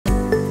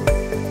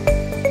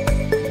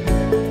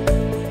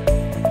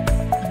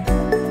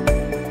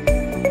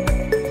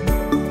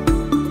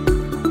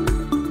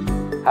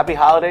Happy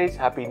holidays,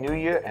 happy new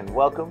year, and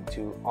welcome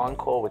to On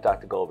Call with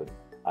Dr. Golbin.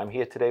 I'm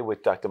here today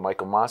with Dr.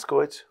 Michael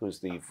Moskowitz, who's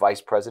the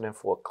Vice President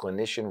for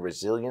Clinician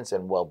Resilience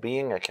and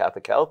Well-Being at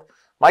Catholic Health.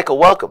 Michael,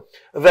 welcome.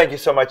 Thank you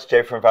so much,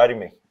 Jay, for inviting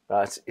me.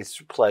 It's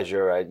a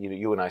pleasure.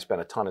 You and I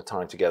spent a ton of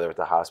time together at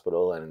the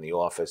hospital and in the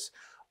office.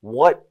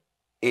 What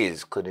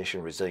is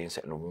clinician resilience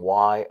and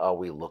why are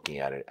we looking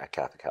at it at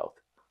Catholic Health?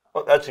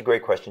 Well, that's a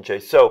great question, Jay.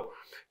 So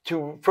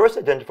to first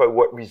identify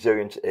what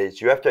resilience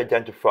is, you have to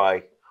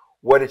identify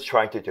what it's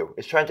trying to do.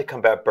 It's trying to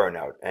combat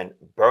burnout. And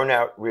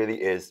burnout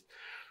really is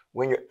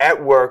when you're at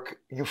work,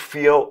 you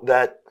feel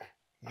that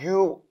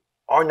you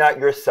are not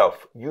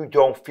yourself. You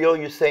don't feel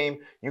the same.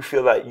 You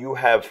feel that you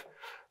have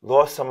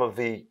lost some of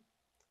the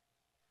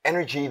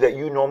energy that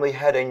you normally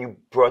had and you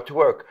brought to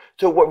work.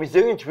 So what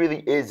resilience really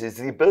is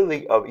the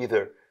ability of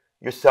either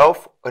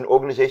yourself, an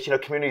organization, a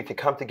community to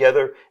come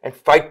together and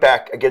fight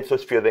back against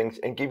those feelings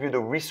and give you the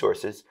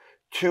resources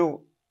to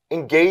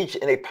engage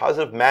in a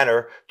positive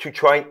manner to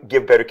try and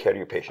give better care to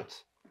your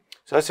patients.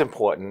 So that's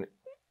important.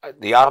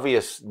 The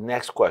obvious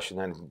next question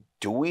then,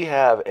 do we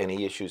have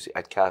any issues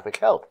at Catholic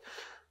Health?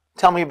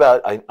 Tell me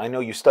about, I know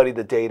you studied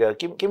the data.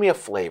 Give me a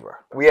flavor.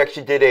 We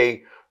actually did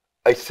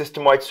a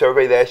system-wide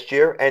survey last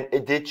year, and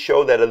it did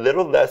show that a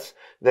little less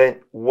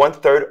than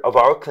 1/3 of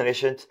our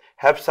clinicians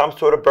have some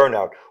sort of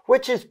burnout,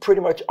 which is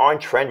pretty much on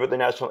trend with the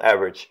national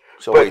average.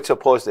 So wait, so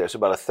pause there. So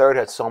about 1/3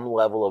 had some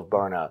level of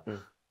burnout.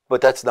 But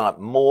that's not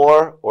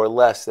more or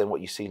less than what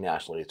you see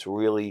nationally. It's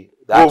really,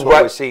 that's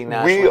what we're seeing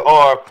nationally. We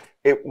are,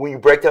 when you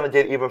break down the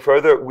data even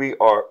further, we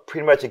are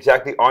pretty much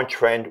exactly on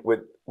trend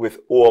with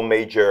all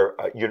major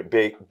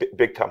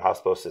big-time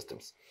hospital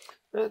systems.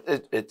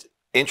 It's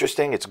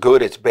interesting, it's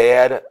good, it's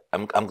bad.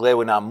 I'm glad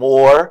we're not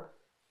more,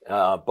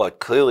 but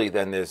clearly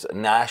then there's a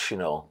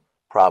national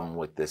problem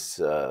with this,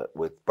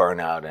 with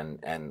burnout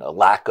and a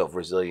lack of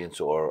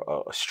resilience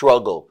or a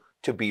struggle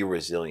to be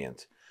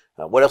resilient.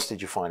 What else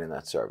did you find in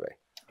that survey?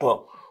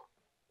 Well,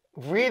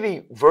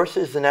 really,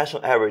 versus the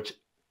national average,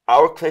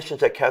 our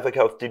clinicians at Catholic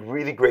Health did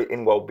really great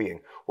in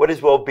well-being. What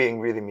does well-being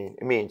really mean?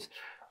 It means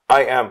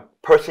I am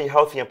personally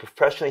healthy and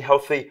professionally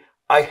healthy.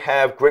 I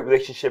have great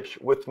relationships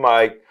with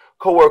my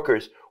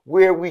coworkers.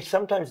 Where we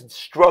sometimes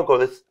struggle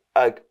is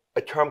a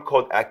term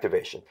called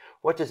activation.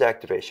 What does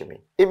activation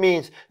mean? It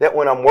means that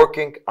when I'm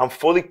working, I'm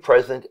fully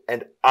present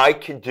and I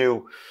can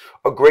do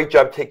a great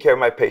job to take care of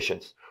my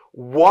patients.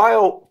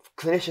 While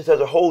clinicians as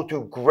a whole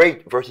do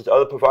great versus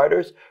other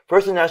providers,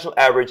 versus the national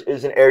average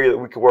is an area that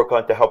we can work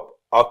on to help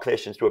our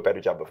clinicians do a better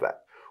job of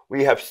that.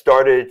 We have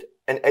started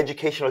an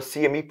educational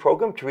CME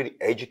program to really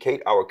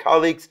educate our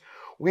colleagues.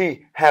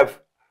 We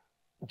have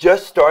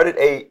just started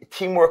a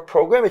teamwork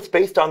program. It's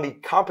based on the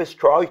COMPASS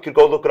trial. You could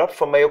go look it up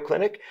from Mayo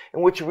Clinic,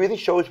 in which it really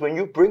shows when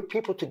you bring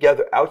people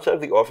together outside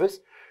of the office,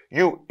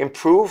 you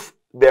improve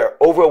their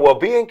overall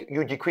well-being,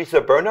 you decrease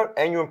their burnout,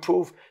 and you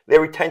improve their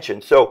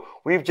retention. So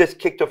we've just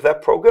kicked off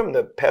that program in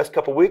the past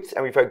couple of weeks,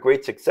 and we've had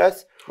great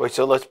success. Wait,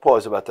 so let's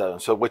pause about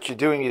that. So what you're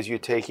doing is you're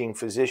taking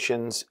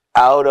physicians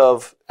out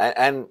of,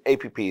 and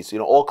APPs,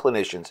 all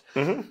clinicians,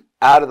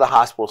 out of the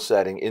hospital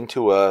setting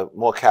into a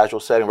more casual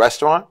setting,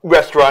 restaurant?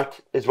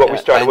 Restaurant is what we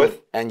started with.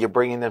 And you're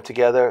bringing them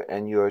together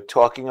and you're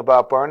talking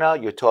about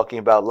burnout, you're talking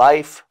about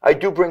life. I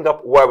do bring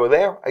up why we're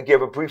there. I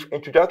give a brief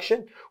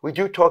introduction. We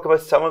do talk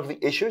about some of the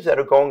issues that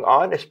are going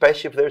on,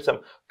 especially if there's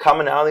some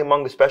commonality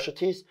among the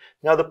specialties.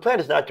 Now, the plan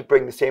is not to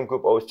bring the same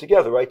group always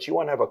together, right? So you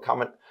want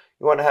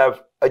to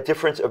have a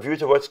difference of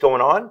views of what's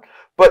going on.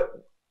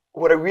 But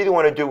what I really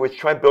want to do is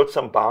try and build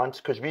some bonds,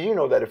 because we do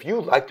know that if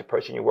you like the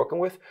person you're working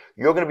with,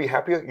 you're going to be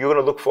happier, you're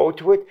going to look forward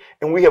to it,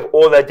 and we have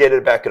all that data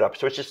to back it up.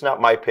 So it's just not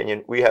my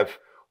opinion. We have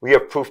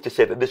proof to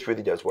say that this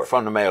really does work.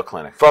 From the Mayo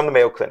Clinic. From the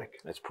Mayo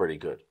Clinic. That's pretty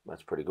good.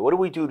 That's pretty good. What do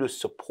we do to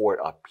support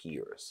our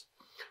peers?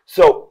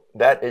 So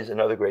that is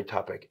another great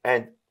topic.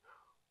 And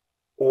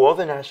all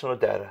the national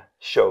data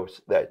shows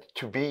that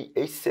to be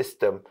a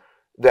system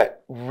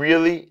that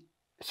really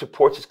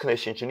supports its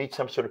clinicians, you need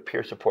some sort of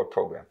peer support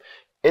program.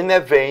 In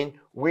that vein,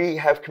 we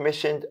have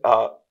commissioned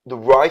the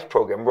RISE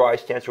program.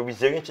 RISE stands for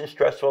Resilience in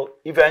Stressful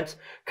Events,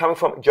 coming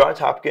from Johns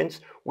Hopkins.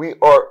 We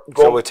are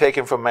going. So we're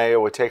taking from Mayo,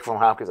 we're taking from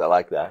Hopkins. I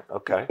like that.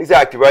 Okay.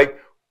 Exactly, right?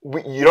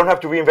 You don't have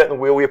to reinvent the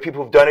wheel. We have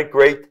people who've done it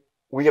great.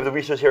 We have the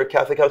resource here at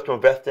Catholic Health to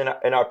invest in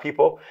our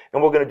people,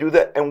 and we're going to do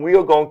that. And we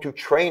are going to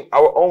train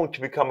our own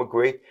to become a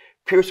great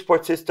peer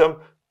support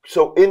system.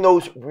 So in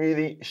those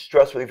really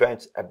stressful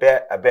events, a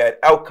bad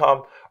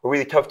outcome, a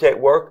really tough day at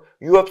work,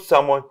 you have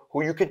someone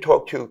who you can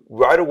talk to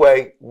right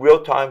away,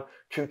 real time,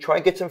 to try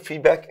and get some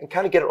feedback and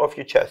kind of get it off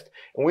your chest.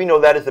 And we know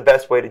that is the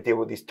best way to deal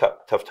with these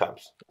tough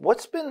times.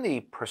 What's been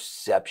the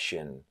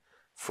perception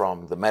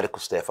from the medical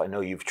staff? I know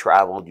you've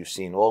traveled, you've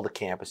seen all the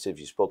campuses,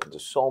 you've spoken to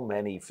so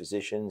many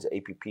physicians,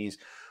 APPs.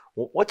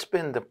 What's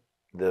been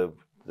the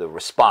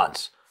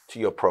response to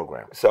your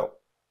program? So,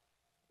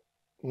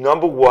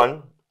 number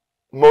one,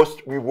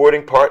 most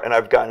rewarding part, and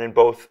I've gotten in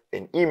both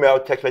in email,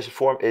 text message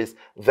form, is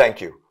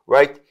thank you,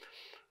 right?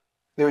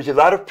 There is a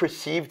lot of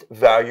perceived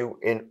value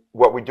in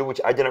what we do,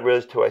 which I didn't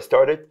realize until I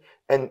started.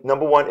 And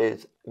number one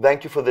is,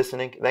 thank you for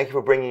listening. Thank you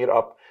for bringing it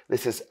up.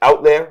 This is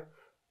out there.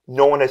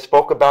 No one has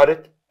spoke about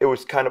it. It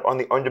was kind of on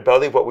the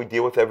underbelly of what we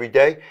deal with every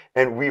day.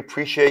 And we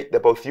appreciate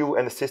that both you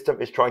and the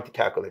system is trying to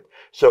tackle it.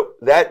 So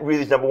that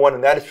really is number one.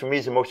 And that is, for me,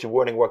 is the most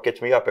rewarding. What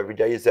gets me up every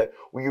day is that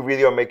we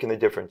really are making the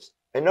difference.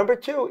 And number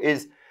two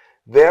is,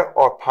 there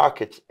are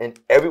pockets in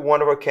every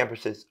one of our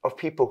campuses of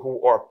people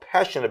who are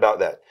passionate about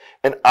that.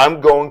 And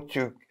I'm going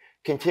to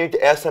continue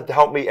to ask them to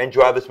help me and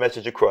drive this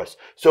message across.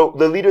 So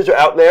the leaders are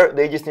out there.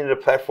 They just needed a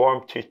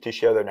platform to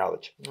share their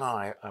knowledge. No,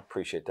 I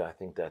appreciate that. I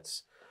think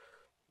that's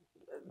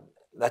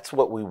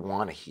what we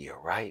want to hear,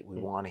 right? We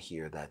want to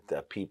hear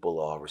that people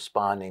are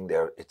responding.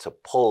 It's a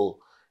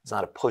pull. It's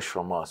not a push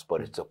from us,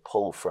 but it's a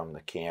pull from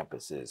the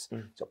campuses.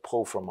 It's a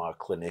pull from our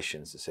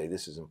clinicians to say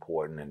this is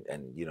important,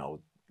 and you know,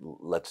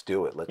 let's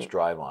do it. Let's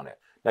drive on it.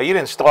 Now, you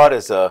didn't start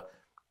as a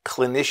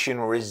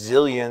clinician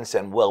resilience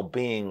and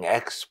well-being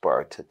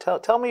expert.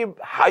 Tell me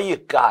how you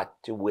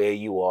got to where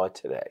you are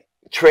today.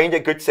 Trained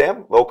at Good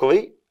Sam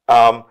locally.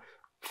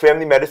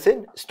 Family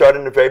medicine.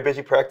 Started in a very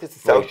busy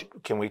practice.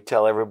 Can we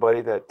tell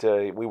everybody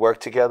that we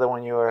worked together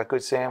when you were at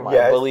Good Sam?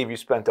 Yes. I believe you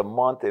spent a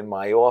month in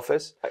my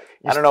office.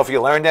 I don't know if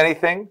you learned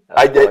anything.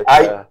 I did.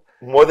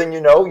 More than you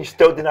know. You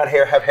still did not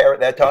have hair at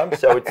that time,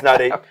 so it's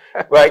not a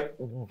right.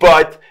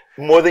 But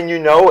more than you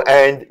know,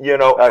 and you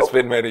know, it's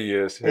been many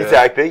years. Yeah.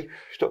 Exactly,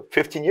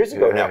 15 years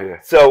ago now. Yeah.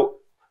 So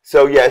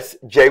yes,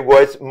 Jay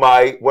was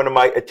one of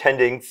my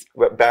attendings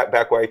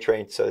back where I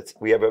trained. So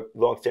we have a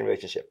long-standing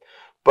relationship.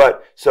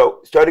 But so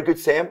started Good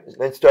Sam,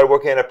 then started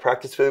working at a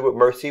practice facility with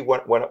Mercy,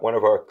 one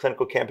of our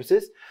clinical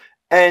campuses,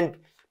 and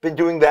been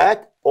doing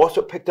that.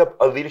 Also picked up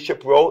a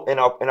leadership role in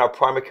our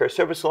primary care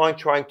service line,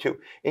 trying to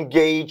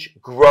engage,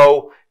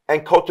 grow,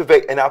 and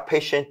cultivate an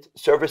outpatient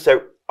service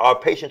that our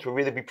patients will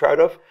really be proud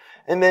of.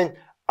 And then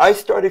I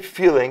started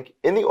feeling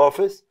in the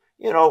office,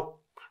 you know,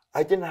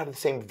 I didn't have the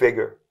same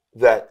vigor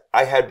that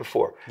I had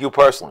before. You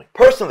personally?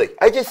 Personally.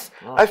 I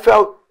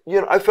felt,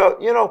 I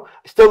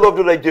still loved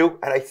what I do,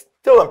 and I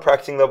still am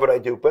practicing love what I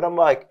do. But I'm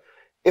like,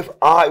 if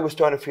I was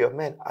starting to feel,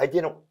 man, I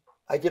didn't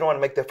want to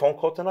make that phone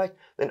call tonight,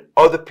 then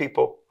other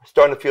people are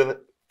starting to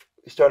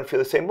feel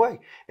the same way.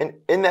 And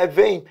in that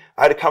vein,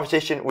 I had a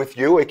conversation with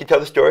you. You can tell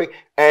the story,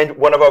 and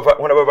one of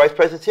our vice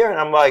presidents here, and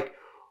I'm like,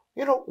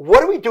 you know,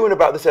 what are we doing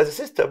about this as a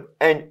system?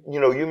 And you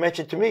know, you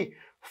mentioned to me,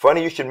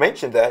 funny you should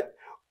mention that,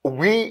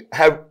 we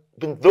have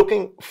been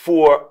looking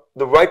for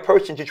the right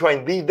person to try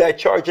and lead that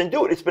charge and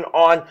do it. It's been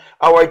on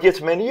our ideas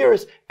for many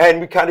years, and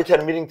we kind of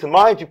had a meeting to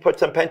mind. You put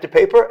some pen to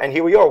paper, and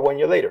here we are 1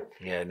 year later.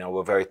 Yeah, no,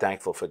 we're very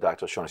thankful for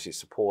Dr. O'Shaughnessy's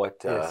support.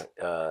 Yes.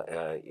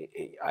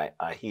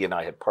 He and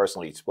I had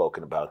personally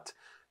spoken about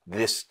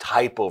this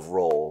type of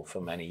role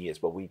for many years,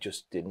 but we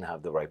just didn't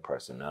have the right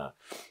person.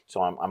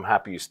 So I'm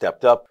happy you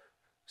stepped up.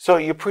 So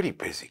you're a pretty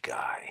busy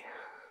guy.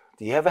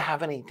 Do you ever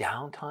have any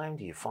downtime?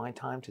 Do you find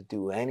time to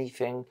do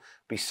anything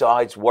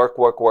besides work?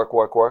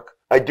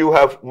 I do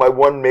have, my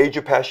one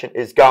major passion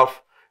is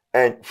golf.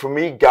 And for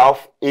me,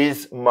 golf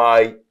is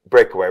my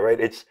breakaway, right?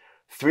 It's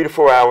 3 to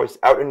 4 hours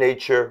out in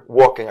nature,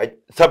 walking.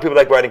 Some people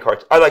like riding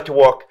carts. I like to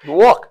walk. You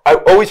walk? I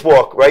always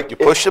walk, right? You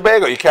push the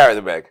bag or you carry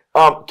the bag?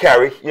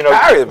 Carry. You know,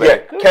 carry the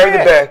bag? Yeah,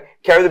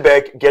 carry the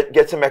bag,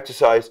 get some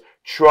exercise.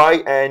 Try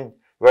and,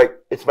 right,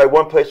 it's my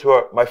one place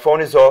where my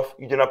phone is off.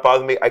 You do not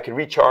bother me. I can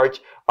recharge.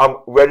 I'm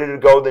ready to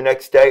go the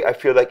next day. I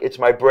feel like it's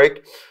my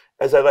break.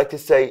 As I like to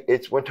say,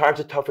 it's when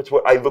times are tough, it's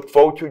what I look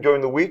forward to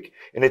during the week.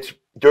 And it's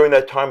during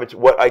that time, it's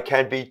what I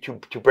can be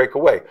to break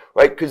away,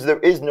 right? Because there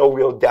is no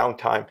real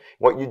downtime in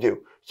what you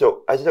do.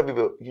 So as I tell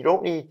people, you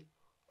don't need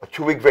a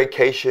 2-week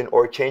vacation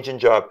or a change in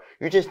job.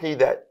 You just need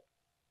that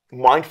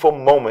mindful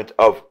moment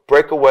of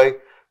break away,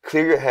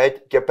 clear your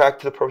head, get back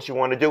to the purpose you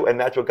want to do. And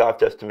that's what golf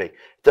does to me. It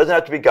doesn't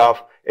have to be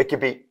golf. It could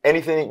be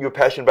anything that you're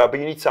passionate about, but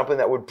you need something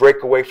that would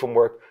break away from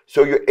work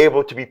so you're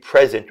able to be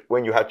present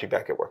when you have to be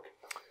back at work.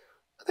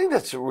 I think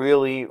that's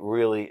really,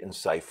 really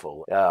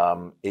insightful.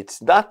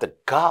 It's not the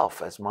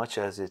golf as much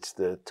as it's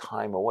the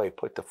time away.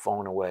 Put the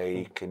phone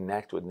away,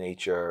 connect with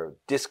nature,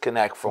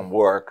 disconnect from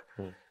work.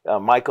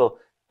 Michael,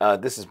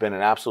 this has been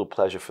an absolute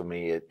pleasure for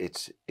me.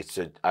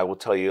 I will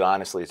tell you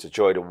honestly, it's a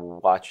joy to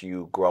watch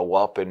you grow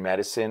up in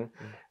medicine.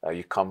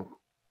 You come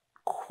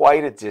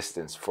quite a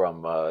distance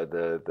from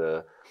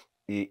the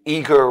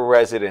eager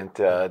resident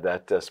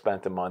that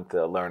spent a month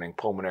learning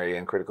pulmonary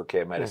and critical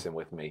care medicine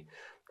with me.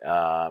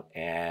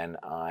 And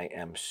I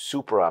am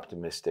super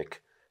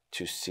optimistic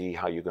to see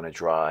how you're going to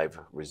drive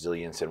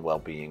resilience and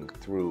well-being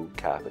through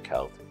Catholic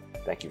Health.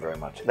 Thank you very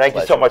much. Thank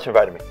you so much for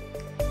inviting me.